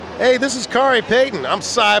Hey, this is Kari Payton. I'm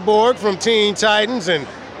Cyborg from Teen Titans and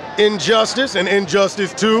Injustice and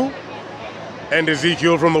Injustice 2. And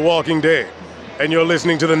Ezekiel from The Walking Dead. And you're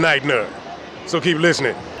listening to The Night Nerd. So keep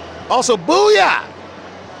listening. Also, booyah!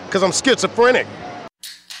 Because I'm schizophrenic.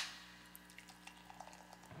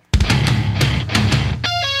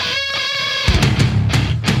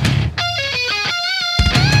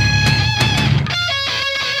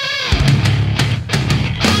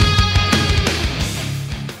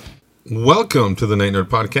 Welcome to the Night Nerd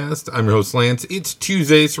Podcast. I'm your host, Lance. It's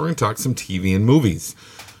Tuesday, so we're going to talk some TV and movies.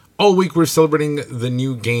 All week, we're celebrating the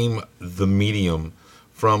new game, The Medium,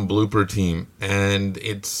 from Blooper Team. And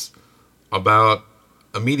it's about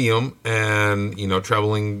a medium and,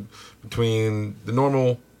 traveling between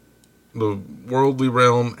the worldly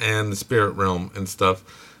realm and the spirit realm and stuff.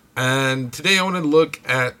 And today, I want to look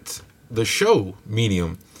at the show,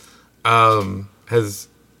 Medium. Outside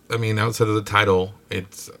of the title,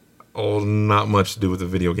 it's all not much to do with the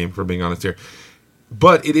video game, for being honest here,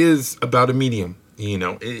 but it is about a medium.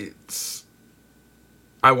 I didn't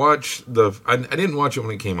watch it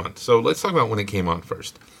when it came on, so let's talk about when it came on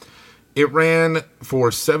first. It ran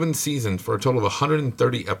for 7 seasons for a total of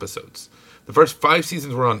 130 episodes. The first 5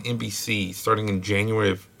 seasons were on NBC, starting in January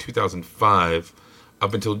of 2005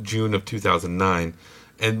 up until June of 2009,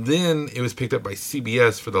 and then it was picked up by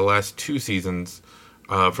CBS for the last 2 seasons.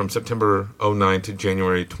 From September 2009 to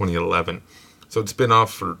January 2011. So it's been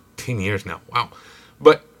off for 10 years now. Wow.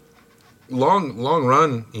 But long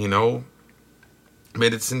run,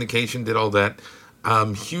 made its syndication, did all that.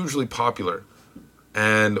 Hugely popular.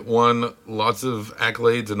 And won lots of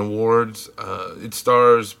accolades and awards. It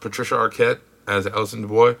stars Patricia Arquette as Alison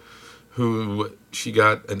DuBois, who she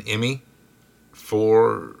got an Emmy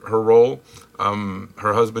for her role.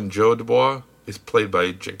 Her husband, Joe DuBois, is played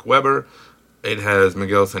by Jake Weber. It has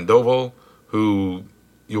Miguel Sandoval, who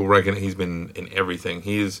you'll recognize. He's been in everything.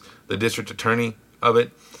 He's the district attorney of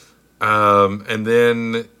it. And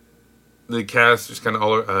then the cast just kind of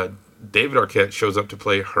all... David Arquette shows up to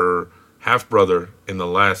play her half-brother in the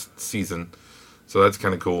last season. So that's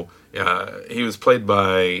kind of cool. He was played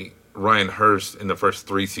by Ryan Hurst in the first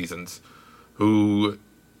 3 seasons. Who,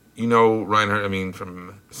 Ryan Hurst,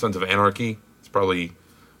 from Sons of Anarchy. It's probably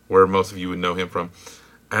where most of you would know him from.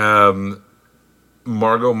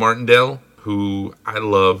 Margot Martindale, who I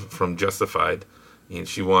love from Justified, and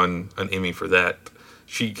she won an Emmy for that.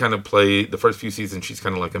 She kind of played, the first few seasons, she's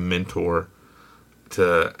kind of like a mentor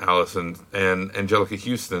to Allison. And Angelica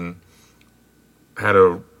Houston had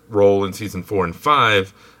a role in season 4 and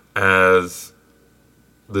 5 as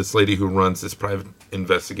this lady who runs this private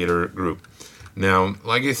investigator group. Now,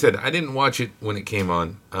 like I said, I didn't watch it when it came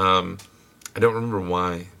on. I don't remember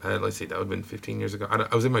why. Let's see, that would have been 15 years ago.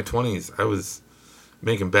 I was in my 20s. I was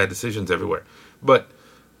making bad decisions everywhere. But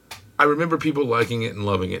I remember people liking it and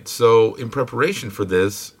loving it. So in preparation for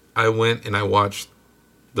this, I went and I watched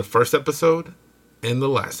the first episode and the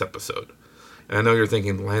last episode. And I know you're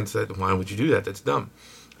thinking, Lance, why would you do that? That's dumb.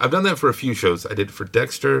 I've done that for a few shows. I did it for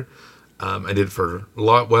Dexter. I did it for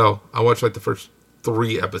I watched like the first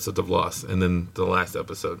 3 episodes of Lost and then the last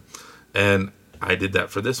episode. And I did that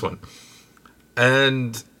for this one.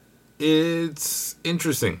 And it's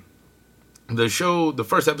interesting. The show, the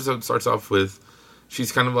first episode starts off with,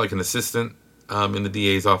 she's kind of like an assistant in the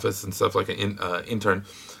DA's office and stuff, like an intern.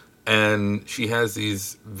 And she has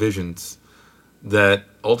these visions that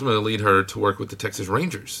ultimately lead her to work with the Texas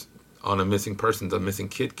Rangers on a missing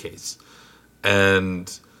kid case.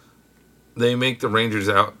 And they make the Rangers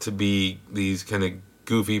out to be these kind of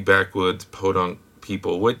goofy backwoods podunk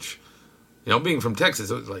people, which, being from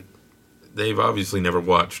Texas, it was like, they've obviously never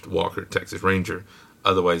watched Walker, Texas Ranger.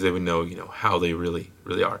 Otherwise, they would know, how they really,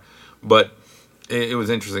 really are. But it was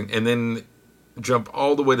interesting. And then jump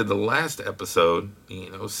all the way to the last episode,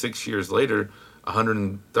 6 years later,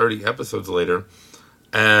 130 episodes later.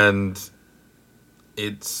 And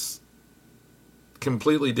it's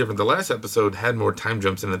completely different. The last episode had more time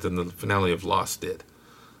jumps in it than the finale of Lost did.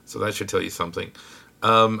 So that should tell you something.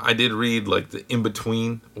 I did read, the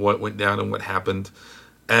in-between, what went down and what happened.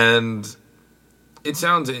 And it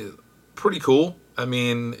sounds pretty cool.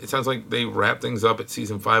 It sounds like they wrapped things up at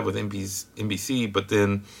season 5 with NBC, but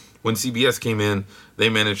then when CBS came in, they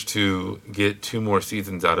managed to get 2 more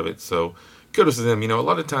seasons out of it. So kudos to them. A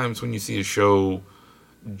lot of times when you see a show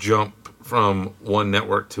jump from one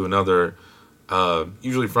network to another,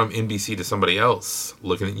 usually from NBC to somebody else,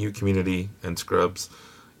 looking at you, Community and Scrubs,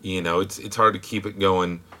 it's hard to keep it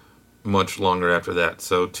going much longer after that.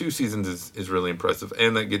 So 2 seasons is really impressive,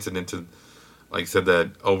 and that gets it into, like I said,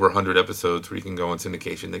 that over 100 episodes where you can go on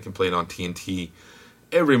syndication. They can play it on TNT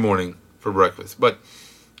every morning for breakfast. But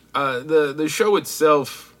The show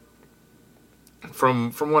itself,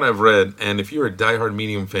 from what I've read, and if you're a diehard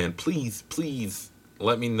Medium fan, please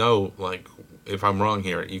let me know, like, if I'm wrong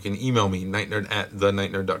here. You can email me,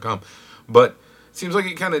 nightnerd@thenightnerd.com. But it seems like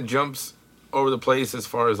it kind of jumps over the place as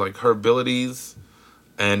far as, like, her abilities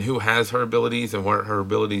and who has her abilities and what her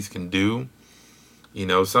abilities can do. You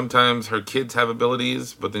know, sometimes her kids have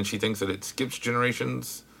abilities, but then she thinks that it skips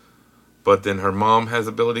generations. But then her mom has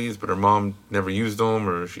abilities, but her mom never used them,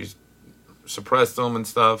 or she's suppressed them and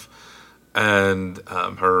stuff. And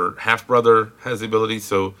her half-brother has the abilities,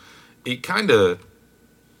 so it kind of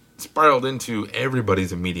spiraled into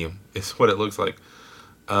everybody's a medium, is what it looks like.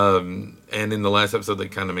 And in the last episode, they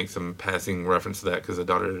kind of make some passing reference to that, because the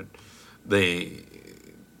daughter,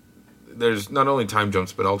 there's not only time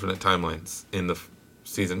jumps, but alternate timelines in the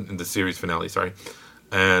series finale, sorry.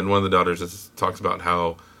 And one of the daughters talks about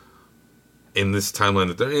how in this timeline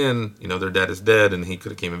that they're in, you know, their dad is dead, and he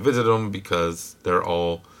could have came and visited them because they're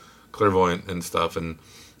all clairvoyant and stuff. And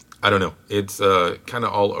I don't know, it's kind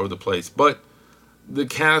of all over the place. But the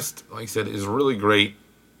cast, like I said, is really great.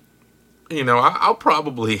 You know, I'll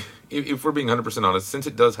probably, if we're being 100% honest, since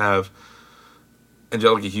it does have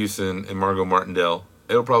Anjelica Huston and Margot Martindale,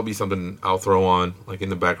 it'll probably be something I'll throw on, like, in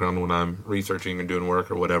the background when I'm researching and doing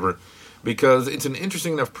work or whatever, because it's an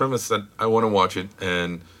interesting enough premise that I want to watch it,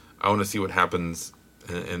 and I want to see what happens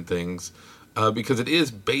and things, because it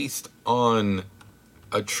is based on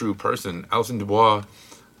a true person. Alison Dubois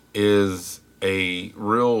is a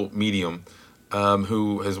real medium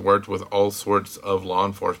who has worked with all sorts of law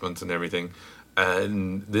enforcement and everything,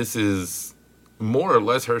 and this is more or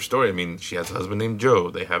less her story. I mean, she has a husband named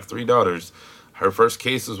Joe. They have 3 daughters. Her first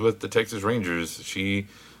case was with the Texas Rangers. She,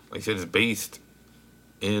 like I said, is based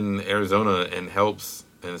in Arizona and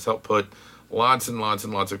has helped put lots and lots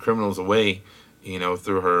and lots of criminals away, you know,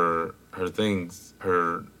 through her things,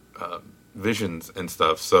 her visions and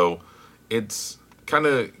stuff. So it's kind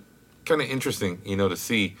of interesting, you know, to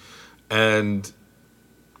see. And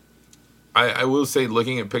I will say,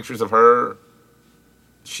 looking at pictures of her,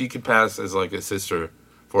 she could pass as like a sister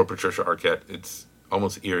for Patricia Arquette. It's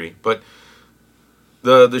almost eerie. But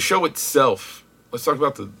the show itself, let's talk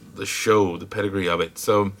about the show, the pedigree of it.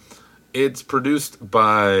 So it's produced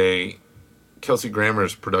by Kelsey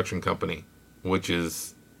Grammer's production company, which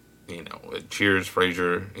is, you know, Cheers,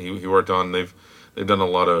 Frasier. He worked on, they've done a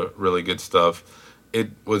lot of really good stuff.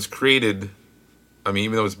 It was created, I mean,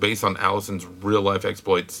 even though it's based on Allison's real life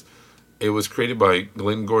exploits, it was created by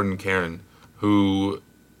Glenn Gordon Caron, who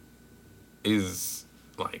is,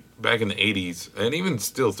 like, back in the 80s, and even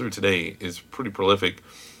still through today, is pretty prolific.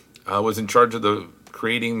 Was in charge of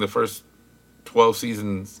creating the first 12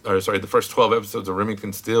 episodes of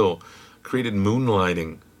Remington Steele. Created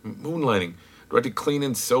Moonlighting, directed Clean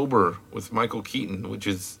and Sober with Michael Keaton, which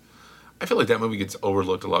is, I feel like that movie gets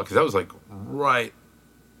overlooked a lot, because that was like right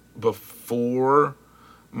before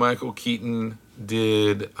Michael Keaton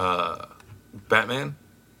did Batman,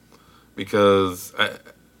 because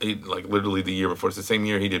like literally the year before, it's the same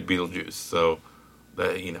year he did Beetlejuice, so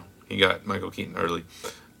that, you know, he got Michael Keaton early.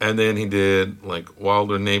 And then he did like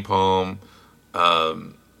Wilder Napalm,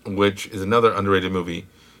 which is another underrated movie.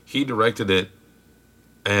 He directed it,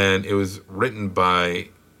 and it was written by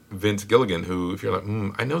Vince Gilligan, who, if you're like,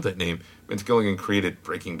 I know that name, Vince Gilligan created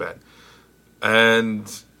Breaking Bad.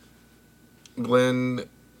 And Glenn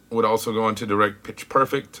would also go on to direct Pitch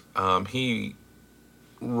Perfect. He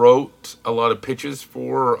wrote a lot of pitches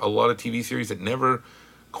for a lot of TV series that never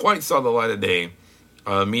quite saw the light of day.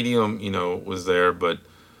 Medium, you know, was there, but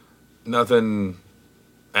nothing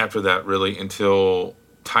after that really until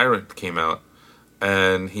Tyrant came out.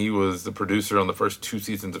 And he was the producer on the first 2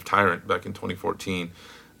 seasons of Tyrant back in 2014.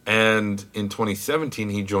 And in 2017,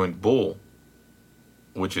 he joined Bull,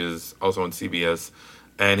 which is also on CBS.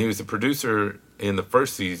 And he was the producer in the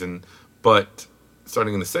first season, but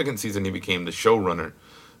starting in the second season, he became the showrunner.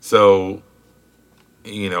 So,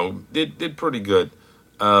 you know, did pretty good.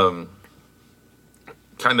 Kind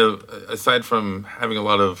of, aside from having a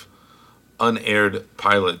lot of unaired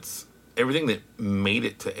pilots, everything that made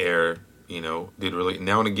it to air, you know, did really.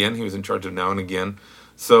 Now and Again, he was in charge of Now and Again.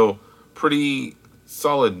 So, pretty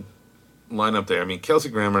solid lineup there. I mean, Kelsey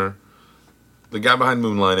Grammer, the guy behind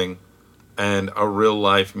Moonlighting, and a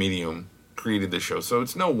real-life medium created this show. So,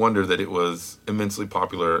 it's no wonder that it was immensely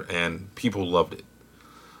popular and people loved it.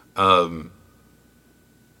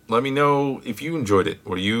 Let me know if you enjoyed it.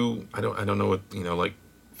 Were you, I don't know what, you know, like,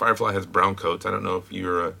 Firefly has brown coats. I don't know if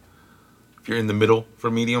you're in the middle for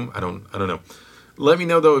medium. I don't know. Let me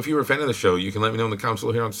know, though, if you were a fan of the show. You can let me know in the comments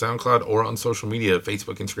here on SoundCloud or on social media,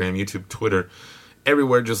 Facebook, Instagram, YouTube, Twitter.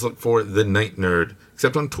 Everywhere, just look for The Night Nerd,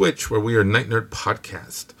 except on Twitch, where we are Night Nerd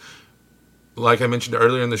Podcast. Like I mentioned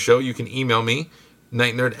earlier in the show, you can email me,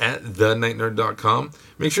 nightnerd@thenightnerd.com.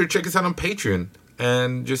 Make sure to check us out on Patreon,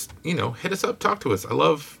 and just, hit us up, talk to us. I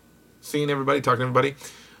love seeing everybody, talking to everybody.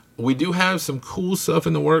 We do have some cool stuff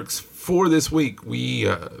in the works for this week. We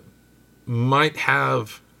might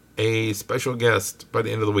have a special guest by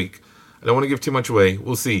the end of the week. I don't want to give too much away.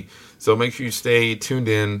 We'll see. So make sure you stay tuned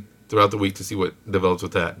in throughout the week to see what develops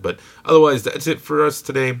with that. But otherwise, that's it for us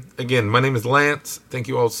today. Again, my name is Lance. Thank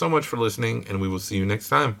you all so much for listening, and we will see you next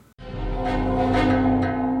time.